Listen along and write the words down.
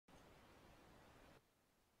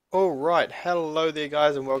Alright, hello there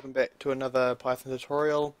guys and welcome back to another Python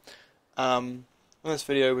tutorial. In this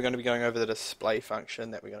video we're going to be going over the display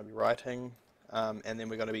function that we're going to be writing, and then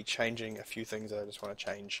we're going to be changing a few things that I just want to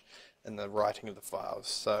change in the writing of the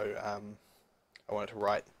files. I wanted to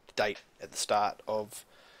write the date at the start of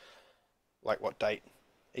like what date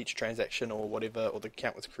each transaction or whatever, or the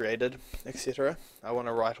account was created, etc. I want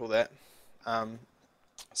to write all that.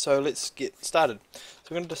 So let's get started. So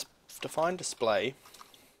we're going to define display.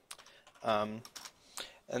 And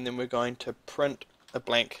then we're going to print a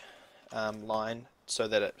blank line so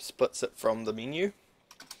that it splits it from the menu.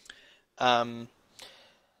 And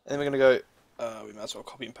then we're going to go, we might as well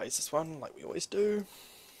copy and paste this one like we always do.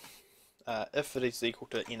 If it is equal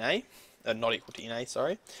to NA, not equal to NA,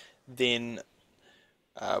 sorry, then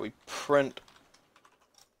we print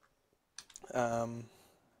the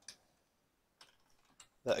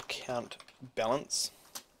account balance.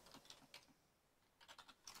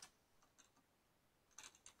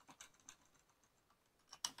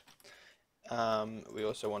 We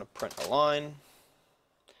also want to print a line,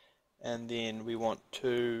 and then we want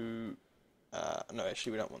to, no,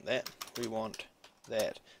 actually we don't want that, we want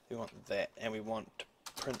that, and we want to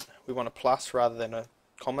print, we want a plus rather than a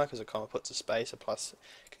comma, because a comma puts a space, a plus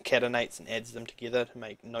concatenates and adds them together to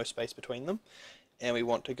make no space between them, and we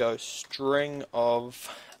want to go string of,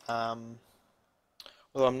 although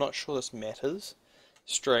I'm not sure this matters,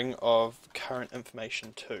 string of current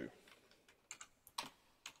information 2.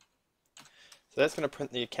 So that's going to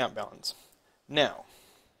print the account balance. Now,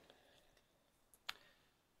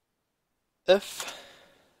 if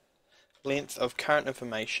length of current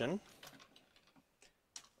information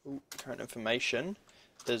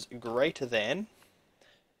is greater than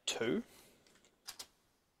 2,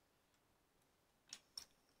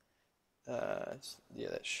 yeah,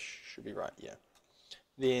 that should be right, yeah.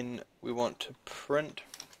 Then we want to print,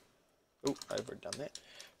 oh, I've already done that,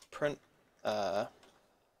 print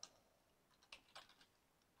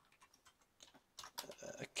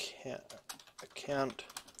account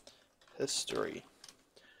history.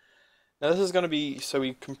 Now this is going to be so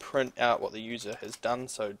we can print out what the user has done,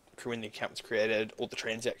 so when the account was created, all the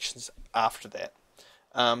transactions after that.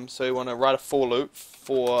 So we want to write a for loop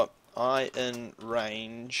for I in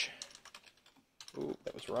range, ooh,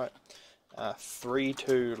 that was right, 3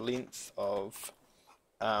 to length of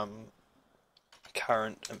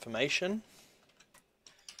current information.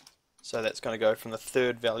 So that's going to go from the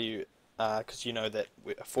third value, because you know that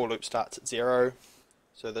a for loop starts at 0,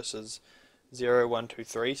 so this is 0, 1, 2,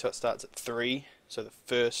 3, so it starts at 3, so the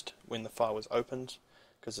first when the file was opened,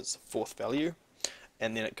 because it's the fourth value,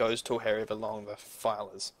 and then it goes to however long the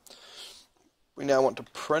file is. We now want to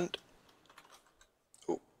print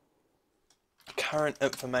current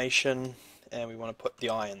information, and we want to put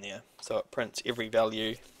the I in there, so it prints every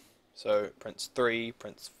value. So it prints 3,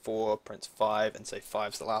 prints 4, prints 5, and say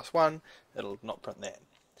 5's the last one, it'll not print that.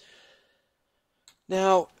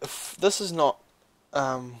 Now, if this is not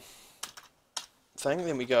thing,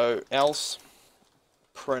 then we go else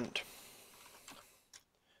print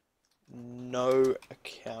no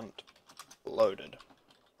account loaded.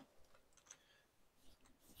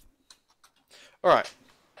 Alright,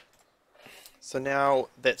 so now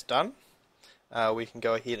that's done, we can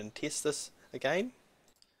go ahead and test this again.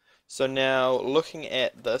 So now looking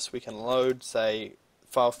at this, we can load, say,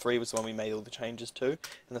 file 3 was the one we made all the changes to, and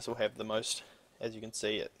this will have the most, as you can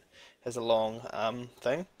see, it has a long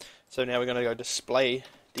thing. So now we're going to go display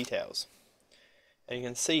details. And you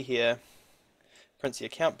can see here, prints the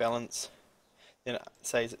account balance, then it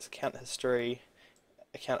says it's account history,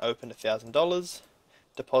 account opened $1,000,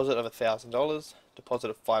 deposit of $1,000, deposit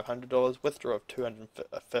of $500, withdraw of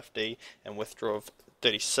 $250, and withdraw of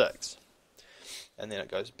 $36. And then it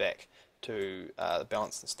goes back to the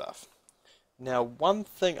balance and stuff. Now, one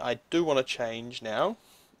thing I do want to change now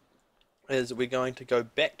is we're going to go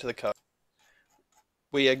back to the code.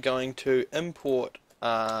 We are going to import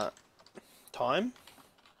time,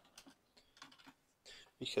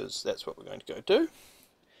 because that's what we're going to go do.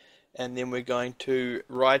 And then we're going to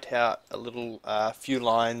write out a little few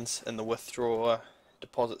lines in the withdraw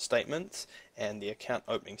deposit statements and the account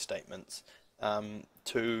opening statements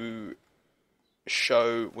to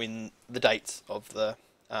show when the dates of the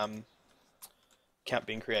account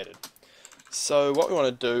being created. So what we want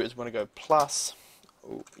to do is we want to go plus,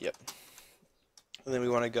 oh, yep, and then we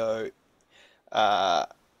want to go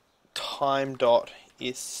time.str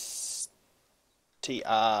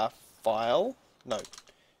file, no,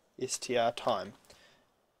 str time,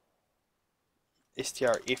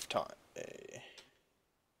 strf time,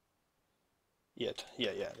 yeah,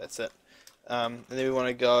 that's it. And then we want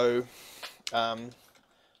to go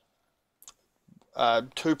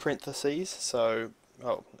two parentheses, so,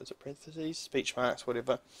 oh, is it parentheses? Speech marks,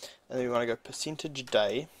 whatever. And then we want to go percentage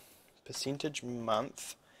day, percentage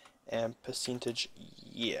month, and percentage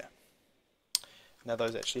year. Now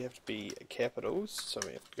those actually have to be capitals, so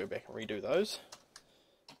we have to go back and redo those.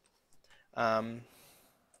 Actually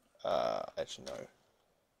no,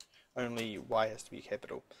 only Y has to be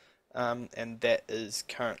capital. And that is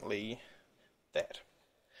currently that.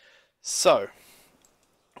 So,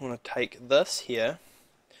 I want to take this here,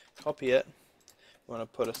 copy it, we want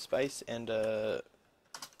to put a space and a,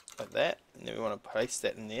 like that, and then we want to paste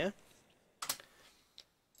that in there.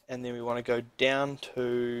 And then we want to go down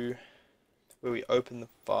to where we open the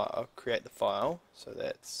file, create the file, so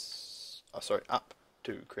that's, oh sorry, up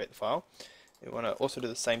to create the file. We want to also do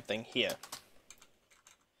the same thing here.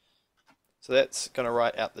 So that's going to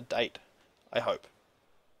write out the date, I hope.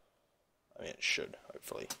 I mean, it should,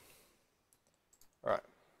 hopefully. Alright.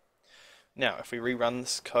 Now, if we rerun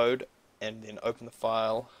this code and then open the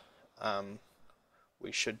file,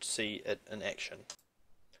 we should see it in action.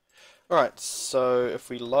 Alright, so if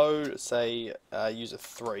we load, say, user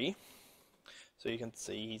 3, so you can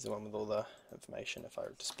see he's the one with all the information. If I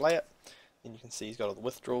display it, then you can see he's got all the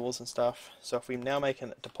withdrawals and stuff. So if we now make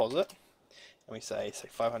a deposit, and we say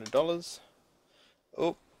 $500,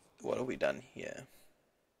 oh, what have we done here?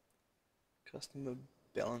 Customer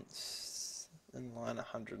balance in line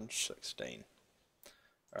 116.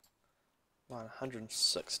 Right. Line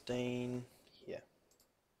 116 here.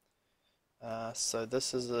 So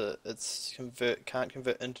this is can't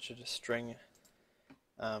convert integer to string.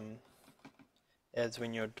 As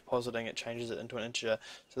when you're depositing, it changes it into an integer.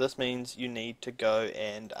 So this means you need to go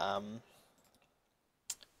and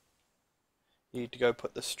you need to go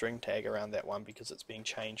put the string tag around that one because it's being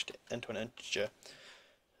changed into an integer.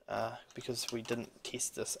 Because we didn't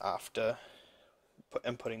test this after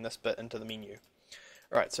inputting this bit into the menu.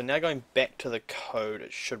 Alright, so now going back to the code,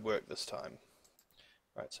 it should work this time.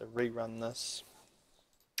 Alright, so rerun this.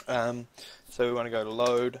 So we want to go to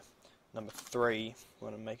load, number 3, we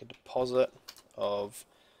want to make a deposit of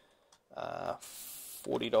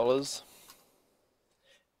 $40.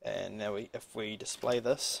 And now if we display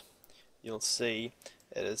this, you'll see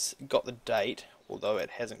it has got the date, although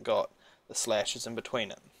it hasn't got the slashes in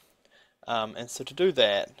between it. And so to do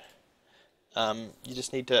that, you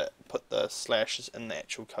just need to put the slashes in the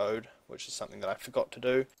actual code, which is something that I forgot to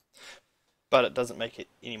do. But it doesn't make it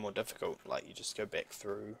any more difficult. Like, you just go back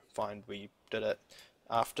through, find where you did it.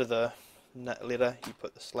 After the letter, you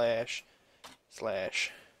put the slash,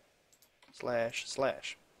 slash, slash,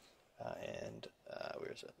 slash, and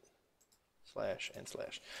where is it? Slash and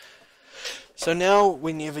slash. So now,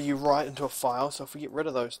 whenever you write into a file, so if we get rid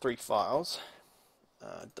of those 3 files,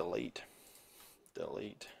 delete,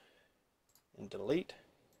 delete, and delete.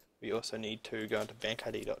 We also need to go into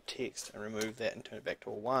bankid.txt and remove that and turn it back to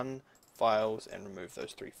a 1, files, and remove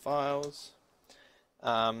those 3 files.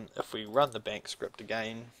 If we run the bank script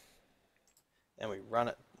again, and we run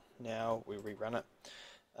it now, we rerun it.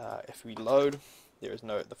 If we load, there is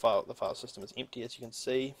no, the file system is empty, as you can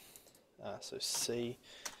see. So C,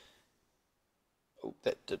 oh,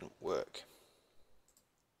 that didn't work.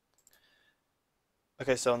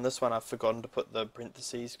 Okay, so on this one I've forgotten to put the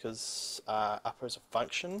parentheses because upper is a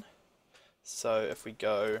function. So if we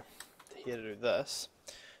go here to do this,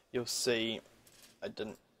 you'll see I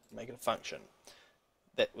didn't make it a function.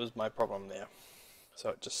 That was my problem there. So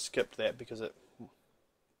it just skipped that because it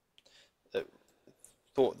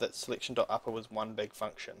thought that selection.upper was one big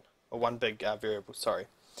function, or one big variable, sorry.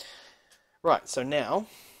 Right, so now,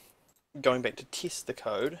 going back to test the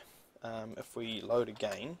code, if we load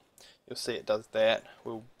again, you'll see it does that.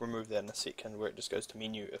 We'll remove that in a second where it just goes to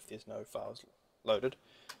menu if there's no files loaded.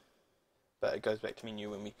 But it goes back to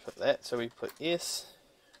menu when we put that. So we put S,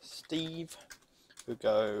 Steve, we'll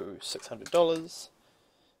go $600.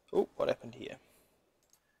 Oh, what happened here?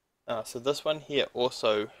 So this one here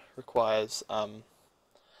also requires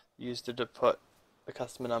user to put a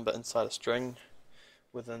customer number inside a string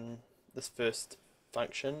within this first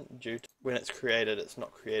function, due to when it's created, it's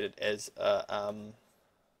not created as a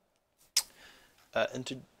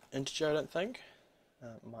integer, I don't think.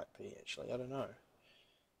 It might be actually, I don't know.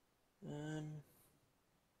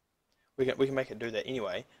 We can make it do that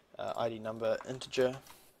anyway. ID number integer,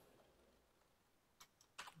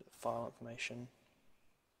 file information,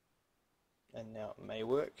 and now it may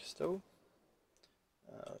work still.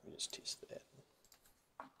 Let me just test that.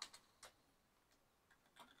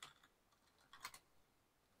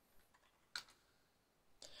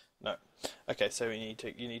 No. Okay, so you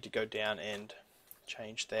need to go down and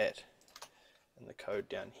change that in the code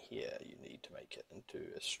down here. You need to make it into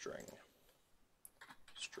a string.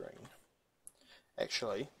 string.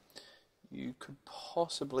 Actually, you could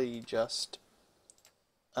possibly just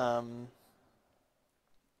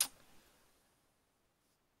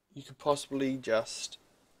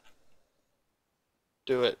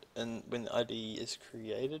do it in when the ID is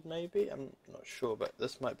created, maybe? I'm not sure, but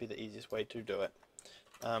this might be the easiest way to do it.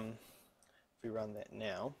 If we run that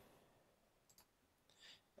now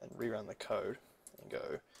and rerun the code and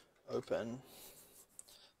go open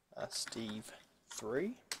Steve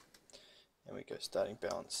 3 and we go starting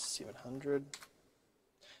balance 700.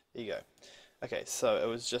 There you go. Okay, so it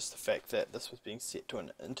was just the fact that this was being set to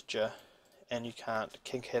an integer and you can't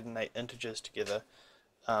concatenate integers together.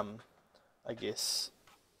 I guess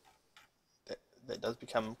that does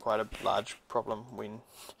become quite a large problem when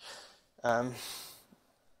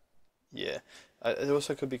yeah. It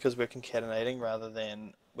also could be because we're concatenating rather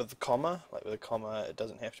than with the comma. Like with a comma, it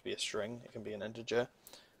doesn't have to be a string, it can be an integer.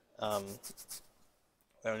 The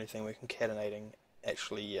only thing we're concatenating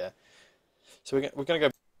actually, yeah. So we're going to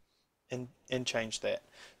go and change that.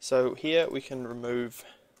 So here we can remove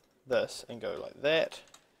this and go like that,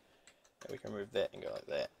 and we can remove that and go like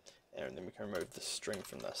that, and then we can remove the string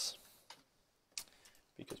from this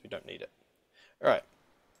because we don't need it. Alright,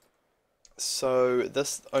 so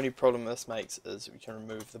this only problem this makes is we can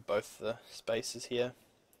remove both the spaces here.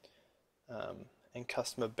 In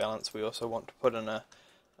customer balance we also want to put in a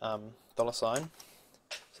 $sign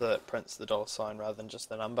so that it prints the $sign rather than just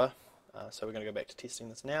the number. So we're going to go back to testing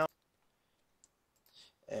this now,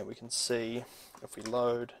 and we can see if we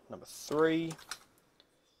load number 3,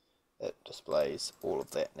 it displays all of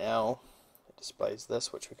that now. It displays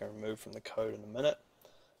this, which we can remove from the code in a minute.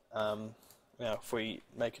 Now if we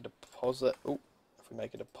make a deposit,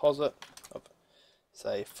 of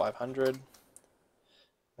say 500,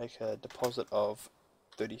 make a deposit of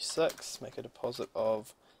 36, make a deposit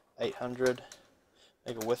of 800,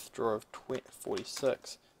 make a withdrawal of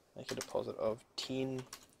 46, make a deposit of 10,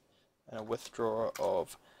 and a withdrawal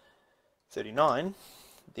of 39,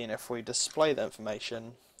 then if we display the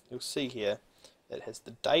information, you'll see here that it has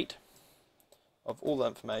the date of all the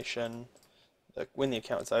information, when the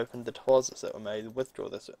account was opened, the deposits that were made, the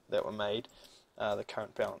withdrawals that were made, the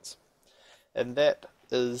current balance. And that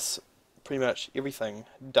is pretty much everything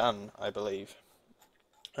done, I believe.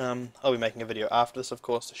 I'll be making a video after this, of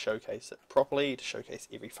course, to showcase it properly, to showcase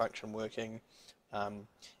every function working, and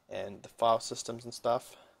the file systems and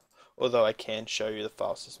stuff. Although I can show you the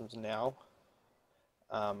file systems now,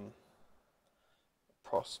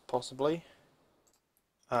 possibly.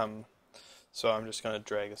 So I'm just going to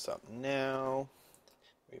drag this up now.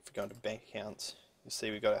 If we go into bank accounts, you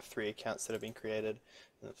see we've got our 3 accounts that have been created.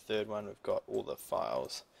 And the third one, we've got all the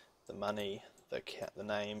files, the money, the account, the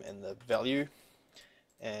name, and the value,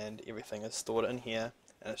 and everything is stored in here,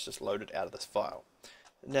 and it's just loaded out of this file.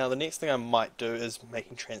 Now the next thing I might do is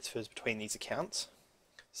making transfers between these accounts.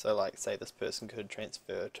 So like say this person could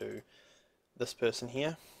transfer to this person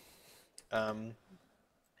here, and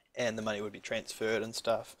the money would be transferred and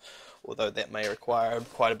stuff, although that may require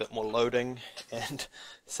quite a bit more loading and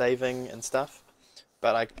saving and stuff,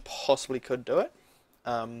 but I possibly could do it.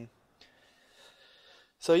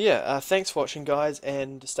 So yeah, thanks for watching guys,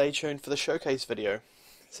 and stay tuned for the showcase video.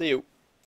 See you.